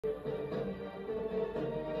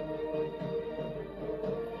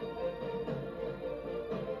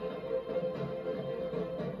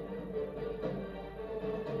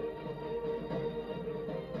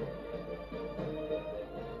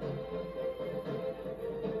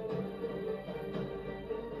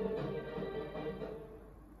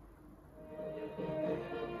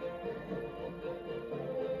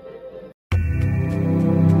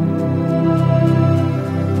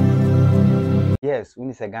Yes, when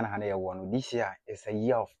you say Ghana had a one, this year is a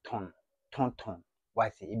year of ton. Why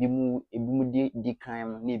say ebi mu di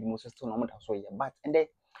crime, need most still normal so yeah. But and then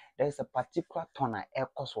there's a particular ton air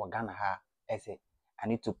cost for Ghana ha. I say I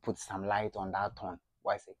need to put some light on that ton.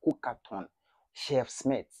 Why say Cook-a-thon, Chef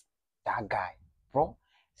Smith, that guy, bro.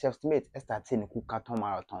 Chef Smith started the Cook-a-thon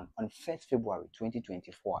marathon on 1st February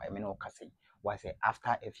 2024. I mean, okay, why say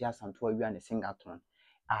after a few some 12 years and a singathon,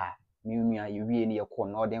 you really a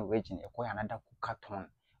northern region, a another Cook-a-thon.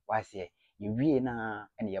 Why say you really na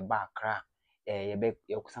and your back crack.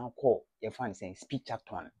 You can call your friend saying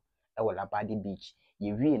speech-a-thon. I will Labadi Beach.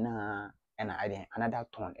 You really na and I another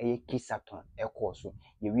ton, a kiss-a-thon, a course.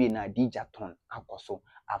 You really na DJ-a-thon, a course.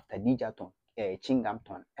 After DJ-a-thon, a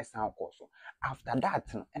chingam-thon, a sound course. After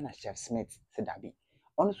that, and a Chef Smith said that be.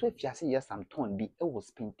 Also, if you say yes, some ton be it was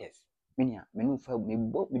painters. Minia, menu for me,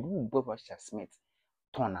 we do both Chef Smith.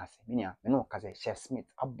 Toners, minia, no case Chef Smith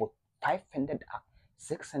about 500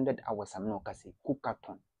 600 hours. I'm no case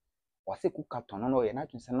Cook-a-thon. Or say Cook-a-thon, no, you're not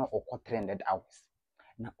just no or 300 hours.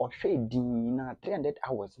 Now, or shade na 300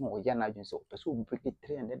 hours, no, you're not just so break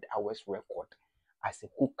 300 hours record as a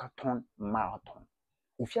Cook-a-thon marathon.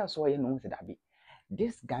 If you saw you know that be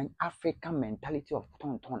this guy African mentality of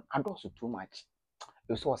ton, I do so too much.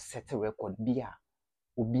 You saw set a record beer,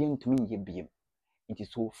 obeying to me, ye beam. It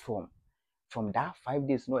is so from that 5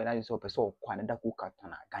 days, no, and I just hope so. Another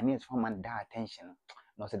Cook-a-thon, Ghanaians from that attention,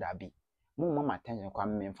 no, so that be more mama attention.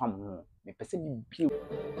 Come from home, me person be.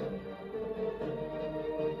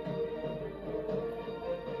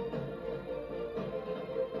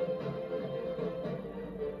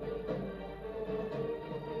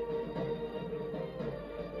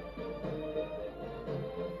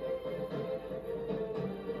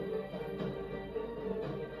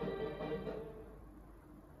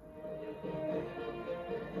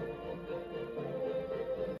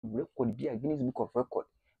 Record be a Guinness Book of Record.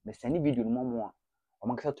 Me send video no more. O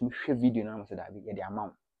man kasa to me hwe video na say that be ye de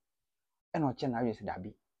amount. E no che na we say that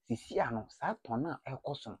be. Sisi ano sa ton na e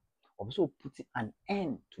koso. Obi put an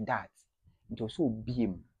end to that. It also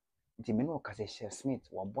beam. Nti me no kasa Chef Smith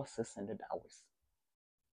wa boss 600 hours.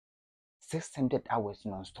 600 hours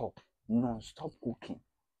non-stop cooking.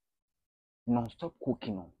 Non-stop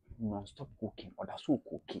cooking. Or that's so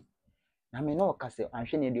cooking. Na me no kasa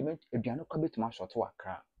anhwe na aduane kwa betuma short wa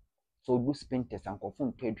kra. So do painters and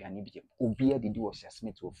confirm to aduane bi. Obi adidi wo Chef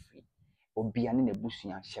Smith wo free. Obi ane na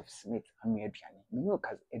busua Chef Smith anu aduane. Me no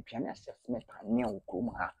kasa aduane Chef Smith ane wo krom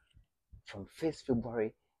ha. From 1st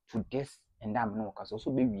February to this and that no kasa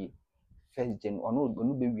so be we 1st January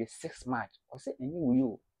no be we 6 March. O say enye wo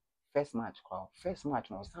yo 1st March kwa 1st March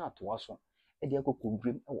no start to so e dey go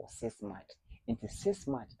dream e wo 6 March. Into 6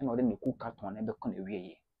 March and o dey na Cook-a-thon na be kon na wie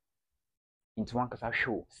ye. Into one kasa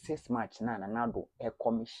show 6 March na do e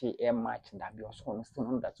commission e March that be also on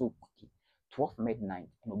still that so 12 midnight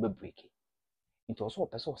and obe break it. Into also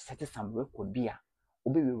person set some record be a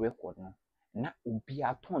obe record no na obi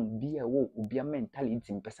a ton be a wo obi a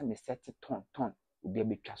mentality person me set ton obi a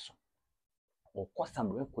betwa so or cause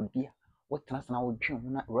some record be a what transna wo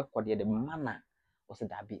dwen na record the manner was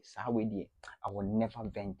that be sa we dey I will never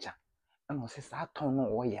venture and say sa ton no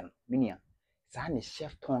wo ye no minia sa ne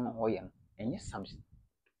chef ton no wo ye no. And yes, something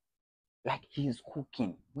like he is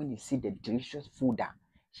cooking. When you see the delicious food that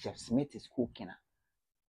Chef Smith is cooking,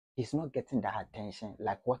 he's not getting that attention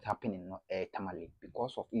like what happened in Tamale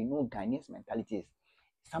because of Ghanaian's mentality is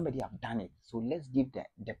somebody have done it, so let's give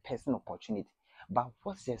the person opportunity. But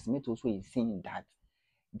what Chef Smith also is saying that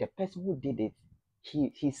the person who did it,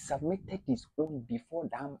 he submitted his own before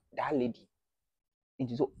that lady. And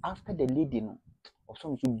so after the lady, or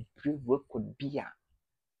some brave work could be a.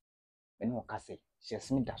 When you say, Chef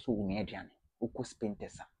Smith that's who we aduane. Oko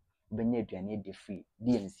spinters benye aduane de free.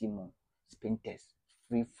 DNC mo spinters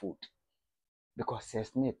free food. Because Chef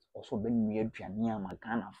Smith also benye aduane ama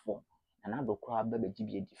Ghana for and I do crab baby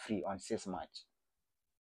GB de free on 6 March.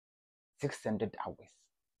 600 hours.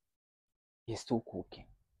 He's still cooking.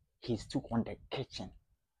 He's still on the kitchen.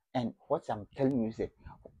 And what I'm telling you is that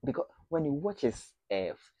because when you watch his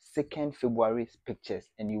 2nd February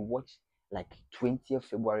pictures and you watch like 20th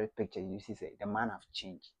February picture, you see say the man have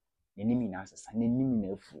changed.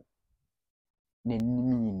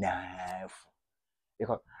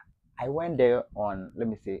 Because I went there on, let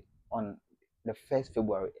me say, on the 1st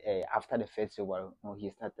February. After the 1st February, no, he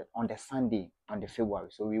started on the Sunday on the February.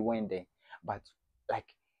 So we went there, but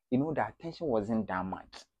like the attention wasn't that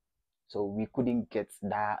much, so we couldn't get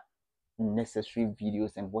that necessary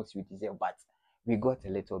videos and what we deserve. But we got a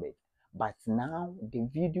little bit. But now the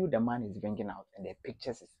video the man is bringing out and the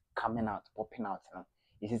pictures is coming out, popping out.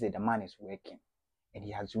 You see that the man is working, and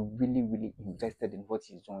he has really, really invested in what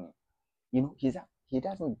he's doing. He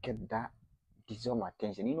doesn't get that deserve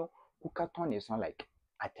attention. Cook-a-thon is not like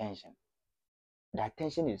attention. The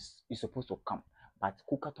attention is supposed to come, but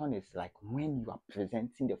cook-a-thon is like when you are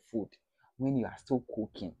presenting the food, when you are still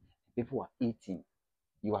cooking, people are eating,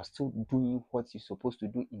 you are still doing what you're supposed to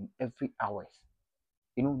do in every hours.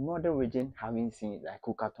 Northern region haven't seen like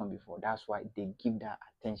cook-a-thon before. That's why they give that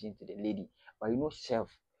attention to the lady. But chef,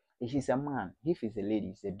 if he's a man, if he's a lady,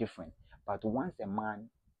 it's a different. But once a man,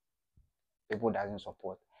 people doesn't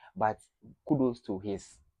support. But kudos to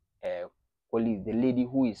his colleague, the lady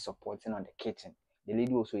who is supporting on the kitchen. The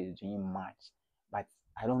lady also is doing much. But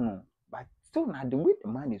I don't know. But still now the way the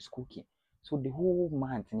man is cooking. So the whole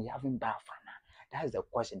month and he having bath. That's the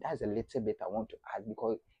question. That's a little bit I want to ask,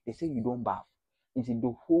 because they say you don't bath. Is it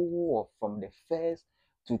the whole of from the 1st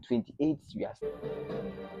to 28th you are?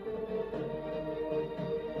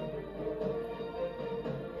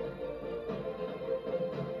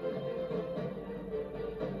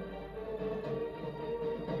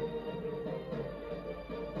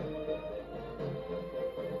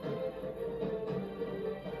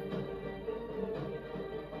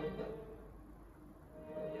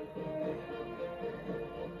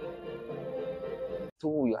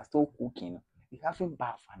 So you are still cooking. You haven't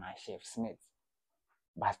bath and Chef Smith.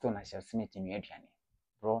 But still na Chef Smith in your journey.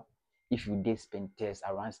 Bro, if you did spend test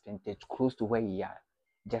around spend test close to where you are,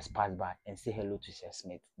 just pass by and say hello to Chef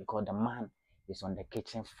Smith, because the man is on the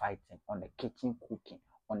kitchen fighting, on the kitchen cooking,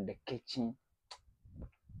 on the kitchen.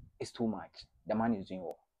 It's too much. The man is doing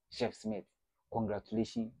well. Chef Smith,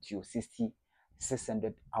 congratulations to your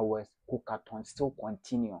 600 hours cook-a-thon. Still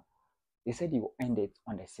continue. They said you will end it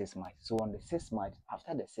on the 6th March. So on the 6th March,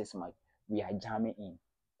 after the 6th March, we are jamming in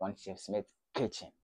on Chef Smith's kitchen.